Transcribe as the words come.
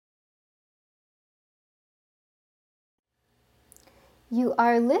You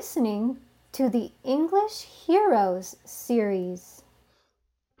are listening to the English Heroes series.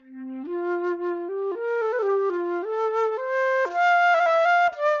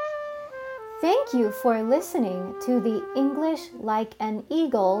 Thank you for listening to the English Like an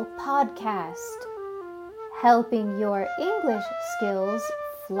Eagle podcast, helping your English skills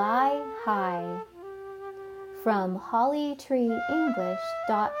fly high. From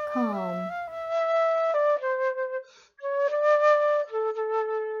hollytreeenglish.com.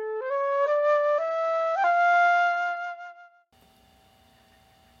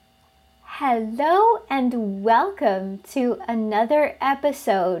 Hello and welcome to another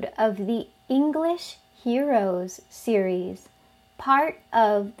episode of the English Heroes series, part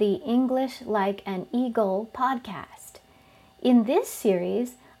of the English Like an Eagle podcast. In this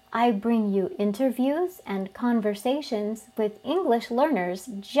series, I bring you interviews and conversations with English learners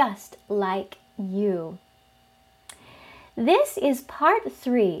just like you. This is part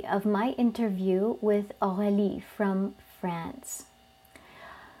 3 of my interview with Aurélie from France.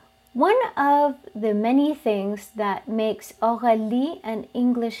 One of the many things that makes Aurélie an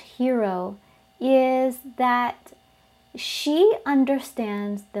English hero is that she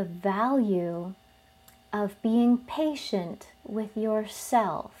understands the value of being patient with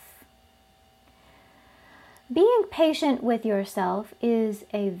yourself. Being patient with yourself is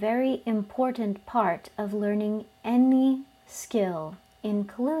a very important part of learning any skill,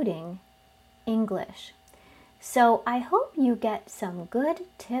 including English. So I hope you get some good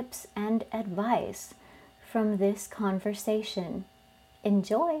tips and advice from this conversation.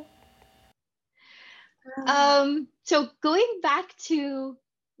 Enjoy! So going back to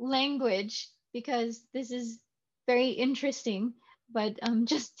language, because this is very interesting, but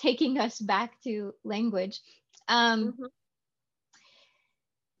just taking us back to language.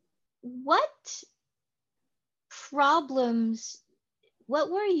 What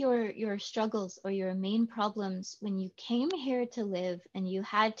were your struggles or your main problems when you came here to live and you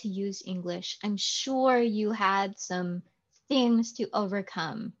had to use English? I'm sure you had some things to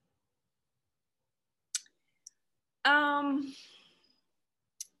overcome. I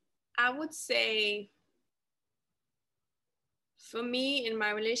would say for me in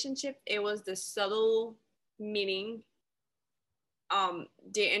my relationship, it was the subtle meaning,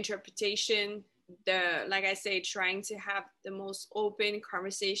 the interpretation, like I say, trying to have the most open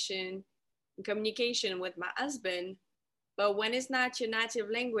conversation and communication with my husband. But when it's not your native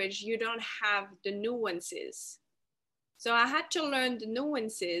language, you don't have the nuances. So I had to learn the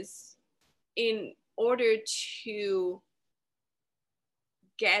nuances in order to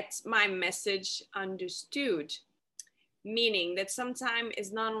get my message understood. Meaning that sometimes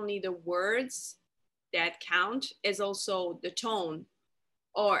it's not only the words that count, it's also the tone.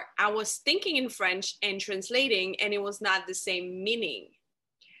 Or I was thinking in French and translating, and it was not the same meaning.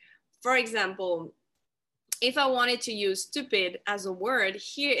 For example, if I wanted to use stupid as a word,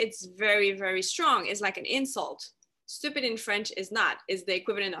 here it's very, very strong. It's like an insult. Stupid in French is not, it's the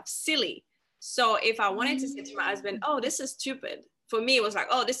equivalent of silly. So if I wanted to say to my husband, oh, this is stupid, for me, it was like,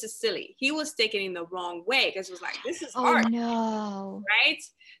 oh, this is silly. He was taking it in the wrong way because it was like, this is hard. Oh, no. Right?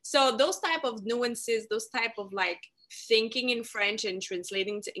 So those type of nuances, those type of like thinking in French and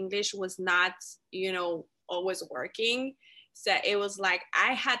translating to English was not, always working. So it was like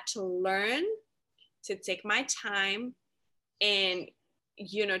I had to learn to take my time and,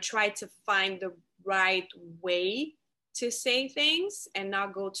 try to find the right way to say things and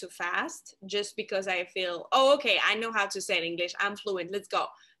not go too fast just because I feel, oh, okay, I know how to say it in English. I'm fluent. Let's go.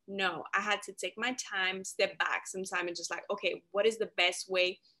 No, I had to take my time, step back sometime and just like, okay, what is the best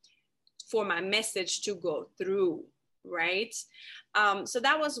way for my message to go through, right? So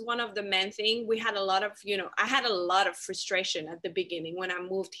that was one of the main things. We had a lot of, I had a lot of frustration at the beginning when I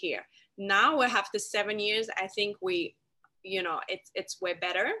moved here. Now after 7 years, I think it's way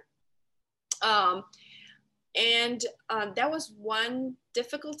better. And that was one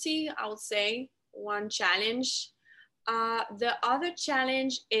difficulty, I would say, one challenge. The other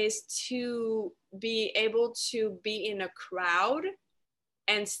challenge is to be able to be in a crowd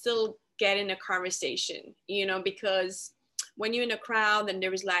and still get in a conversation, because when you're in a crowd and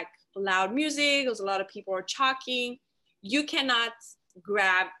there is like loud music, there's a lot of people are talking, you cannot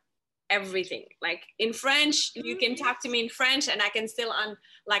grab everything. Like in French, you can talk to me in French and I can still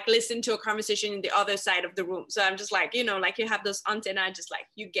listen to a conversation in the other side of the room. So I'm just like, like you have those antenna, just like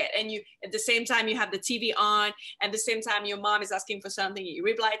you get, and you at the same time you have the TV on, at the same time your mom is asking for something, you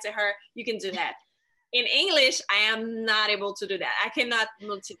reply to her, you can do that. In English, I am not able to do that. I cannot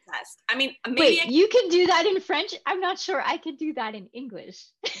multitask. I mean, maybe you can do that in French? I'm not sure I can do that in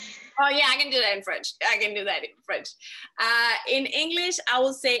English. Oh yeah, I can do that in French. I can do that in French. In English, I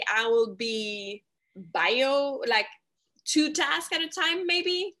will say I will be like 2 tasks at a time,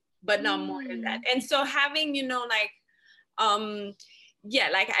 maybe, but not more than that. And so having, like, yeah,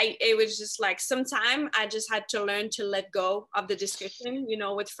 like it was just like sometime I just had to learn to let go of the discussion,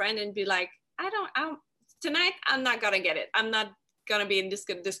 with friend and be like, tonight I'm not gonna get it. I'm not gonna be in this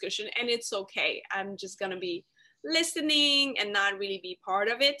discussion, and it's okay. I'm just gonna be listening and not really be part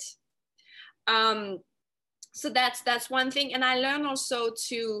of it. So that's one thing. And I learned also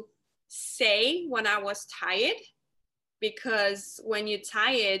to say when I was tired, because when you're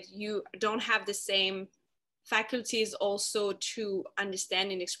tired, you don't have the same faculties also to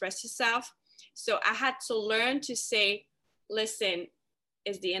understand and express yourself. So I had to learn to say, listen,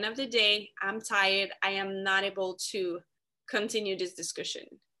 it's the end of the day. I'm tired. I am not able to continue this discussion.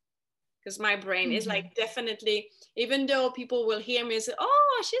 Because my brain is like, definitely, even though people will hear me and say,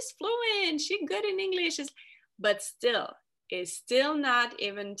 oh, she's fluent, she's good in English, but still, it's still not,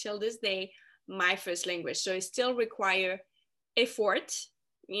 even till this day, my first language. So it still require effort,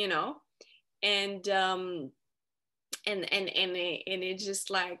 and it's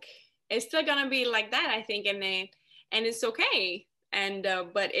just like, it's still gonna be like that, I think, and it's okay. And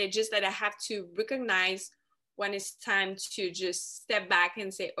but it's just that I have to recognize when it's time to just step back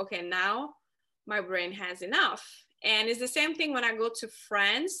and say, okay, now my brain has enough. And it's the same thing when I go to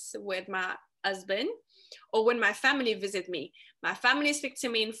France with my husband, or when my family visit me. My family speak to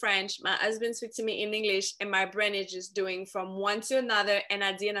me in French, my husband speaks to me in English, and my brain is just doing from one to another. And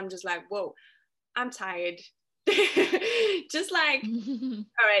at the end, I'm just like, whoa, I'm tired. Just like,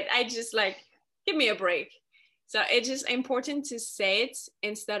 all right, I just like, give me a break. So it's just important to say it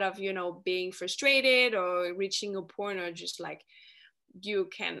instead of, being frustrated or reaching a point, or just like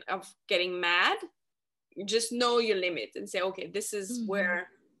of getting mad. Just know your limit and say, okay, this is where,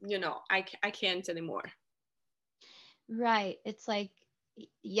 I can't anymore. Right. It's like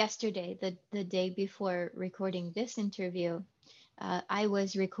yesterday, the day before recording this interview, I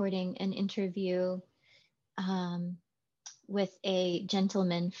was recording an interview with a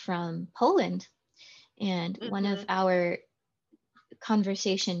gentleman from Poland. And one of our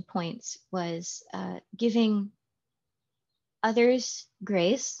conversation points was giving others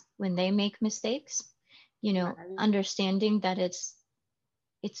grace when they make mistakes, understanding that it's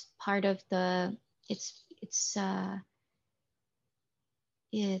part of it's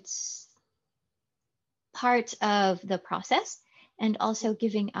part of the process, and also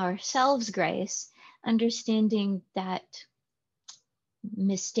giving ourselves grace, understanding that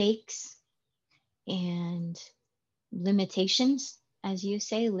mistakes and limitations, as you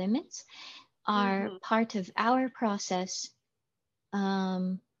say, limits, are part of our process.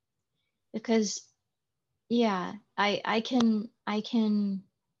 Because yeah, I can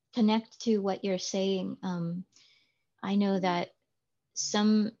connect to what you're saying. I know that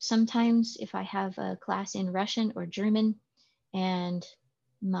sometimes if I have a class in Russian or German and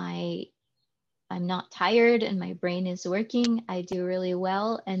I'm not tired and my brain is working, I do really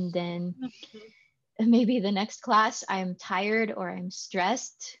well. And then maybe the next class I'm tired or I'm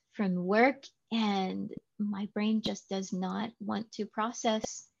stressed from work, and my brain just does not want to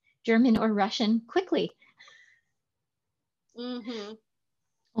process German or Russian quickly.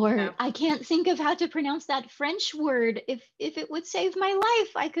 Or I can't think of how to pronounce that French word. If it would save my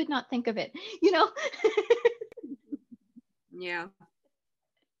life, I could not think of it, Yeah.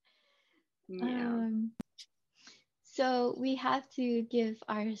 So we have to give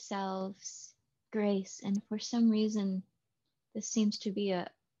ourselves grace. And for some reason, this seems to be a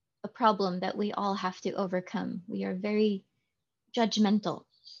problem that we all have to overcome. We are very judgmental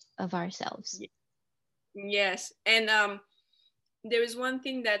of ourselves. Yes. And there is one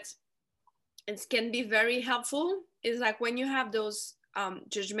thing that it can be very helpful, is like when you have those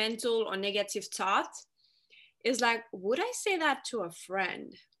judgmental or negative thoughts, it's like, would I say that to a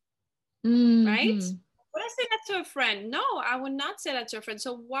friend? Right? Would I say that to a friend? No, I would not say that to a friend.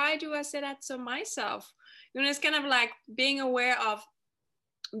 So why do I say that to myself? It's kind of like being aware of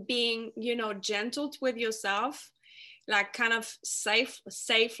being, gentle with yourself, like kind of safe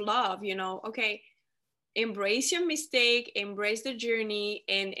love, okay, embrace your mistake, embrace the journey,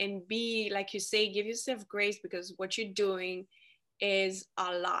 and be, like you say, give yourself grace, because what you're doing is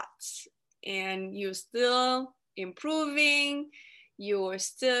a lot, and you're still improving, you're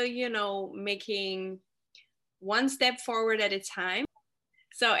still, making one step forward at a time.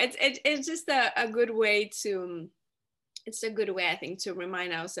 So it's just a good way to, it's a good way, I think, to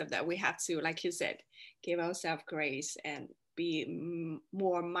remind ourselves that we have to, like you said, give ourselves grace and be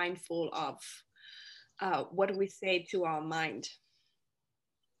more mindful of what we say to our mind.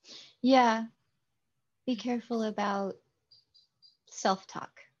 Yeah. Be careful about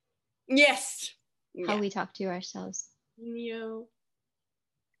self-talk, Yes. how Yeah. we talk to ourselves. Yeah.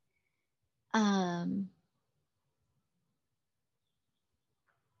 Um,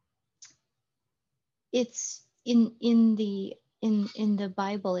 it's in the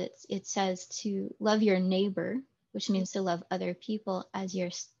Bible. It says to love your neighbor, which means to love other people as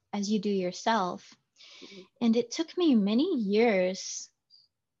you do yourself. And it took me many years.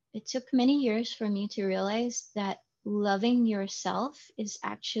 It took many years for me to realize that loving yourself is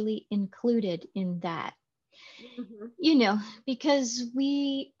actually included in that. Mm-hmm. Because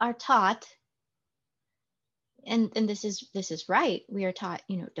we are taught, and this is right. We are taught,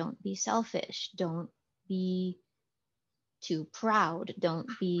 don't be selfish, don't be too proud, don't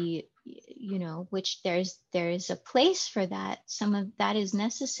be, which there's a place for that. Some of that is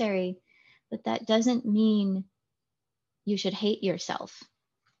necessary, but that doesn't mean you should hate yourself.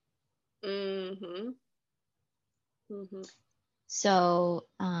 Mm-hmm. Mm-hmm. So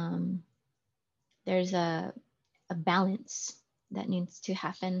there's a balance that needs to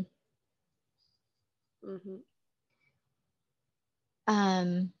happen. Mm-hmm.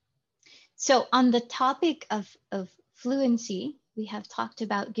 So on the topic of fluency, we have talked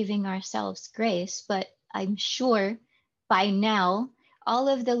about giving ourselves grace, but I'm sure by now all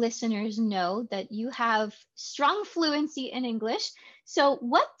of the listeners know that you have strong fluency in English. So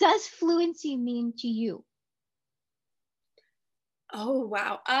what does fluency mean to you? Oh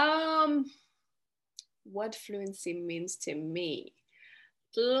wow. What fluency means to me?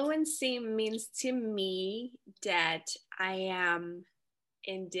 Fluency means to me that I am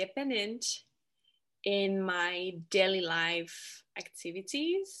independent in my daily life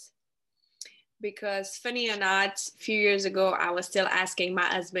activities. Because funny or not, a few years ago, I was still asking my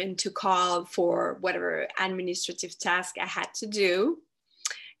husband to call for whatever administrative task I had to do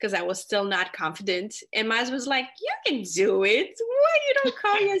because I was still not confident. And my husband was like, "You can do it. Why you don't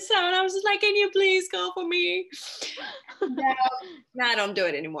call yourself?" And I was just like, "Can you please call for me?" No, I don't do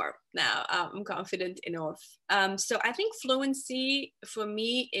it anymore. Now I'm confident enough. So I think fluency for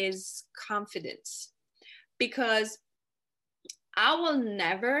me is confidence because I will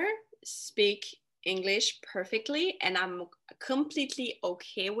never speak English perfectly, and I'm completely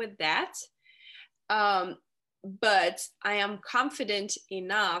okay with that. Um, but I am confident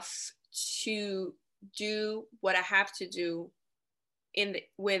enough to do what I have to do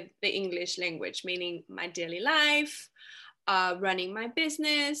with the English language, meaning my daily life, running my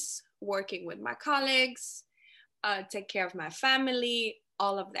business, working with my colleagues, take care of my family,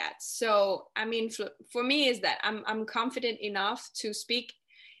 all of that. So, I mean, for me, is that I'm confident enough to speak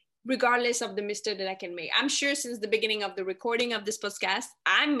regardless of the mistake that I can make. I'm sure since the beginning of the recording of this podcast,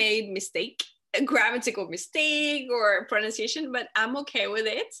 I made mistake, a grammatical mistake or pronunciation, but I'm okay with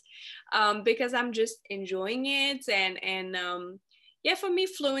it because I'm just enjoying it. And yeah, for me,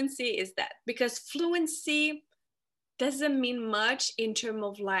 fluency is that because fluency doesn't mean much in terms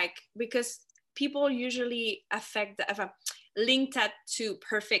of like, because people usually link that to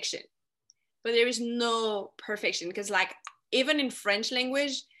perfection, but there is no perfection because like even in French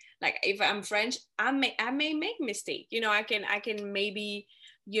language, like if I'm French, I may make mistake. I can maybe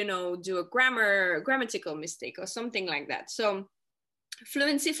do a grammatical mistake or something like that. So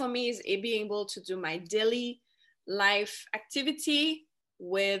fluency for me is being able to do my daily life activity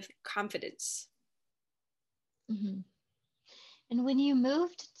with confidence. Mm-hmm. And when you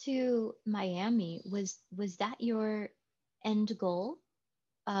moved to Miami, was that your end goal?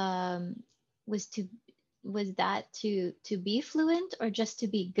 Um, was to was that to be fluent or just to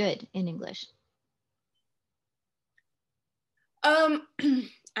be good in English? um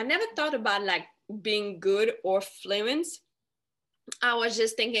I never thought about like being good or fluent. I was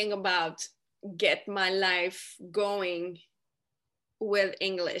just thinking about get my life going with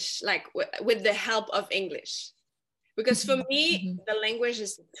English, like with the help of English. Because for me, Mm-hmm. the language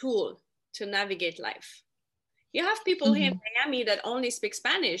is a tool to navigate life. You have people here in Mm-hmm. Miami that only speak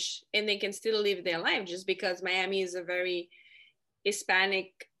Spanish and they can still live their life just because Miami is a very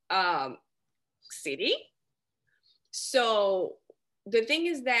Hispanic city. So the thing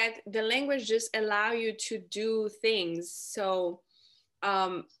is that the language just allow you to do things. So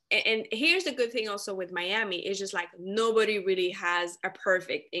and here's the good thing also with Miami is just like nobody really has a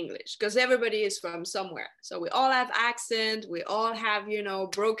perfect English because everybody is from somewhere. So we all have accent, we all have,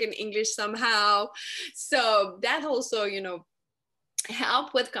 broken English somehow. So that also,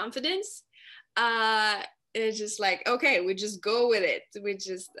 help with confidence. It's just like, okay, we just go with it. We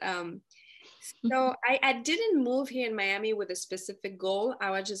just so I didn't move here in Miami with a specific goal. I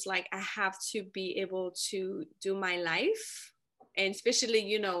was just like, I have to be able to do my life. And especially,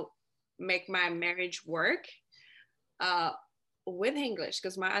 make my marriage work with English,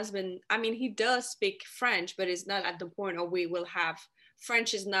 because my husband, I mean, he does speak French, but it's not at the point of we will have,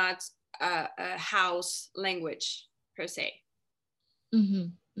 French is not a house language per se.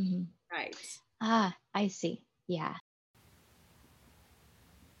 Mm-hmm. Mm-hmm. Right. I see. Yeah.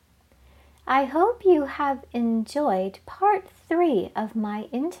 I hope you have enjoyed part 3 of my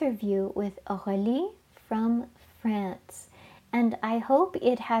interview with Aurélie from France, and I hope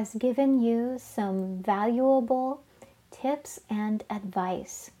it has given you some valuable tips and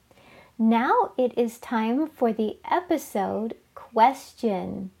advice. Now it is time for the episode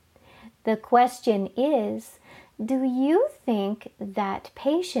question. The question is, do you think that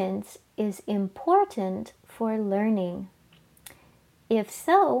patience is important for learning? If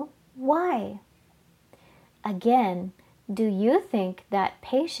so, why? Again, do you think that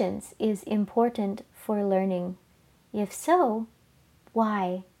patience is important for learning? If so,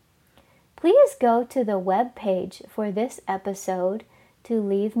 why? Please go to the web page for this episode to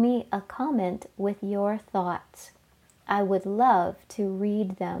leave me a comment with your thoughts. I would love to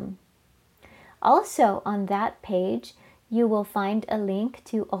read them. Also on that page, you will find a link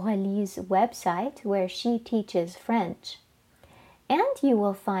to Aurélie's website where she teaches French. And you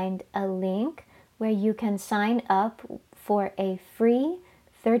will find a link where you can sign up for a free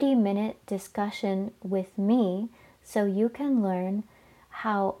 30-minute discussion with me so you can learn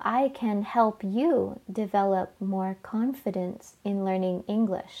how I can help you develop more confidence in learning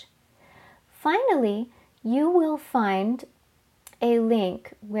English. Finally, you will find a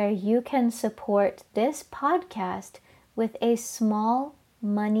link where you can support this podcast with a small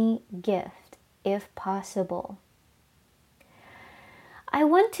money gift, if possible. I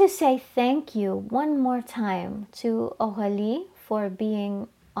want to say thank you one more time to Aurélie for being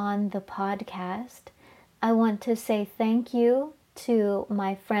on the podcast. I want to say thank you to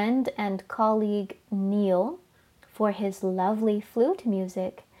my friend and colleague Neil for his lovely flute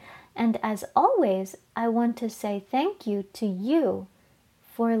music. And as always, I want to say thank you to you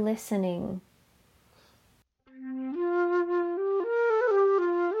for listening.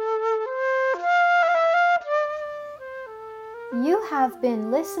 You have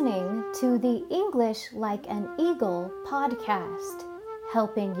been listening to the English Like an Eagle podcast,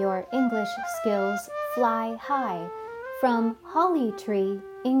 helping your English skills fly high from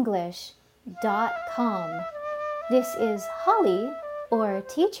HollyTreeEnglish.com. This is Holly, or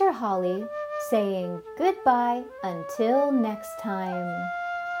Teacher Holly, saying goodbye until next time.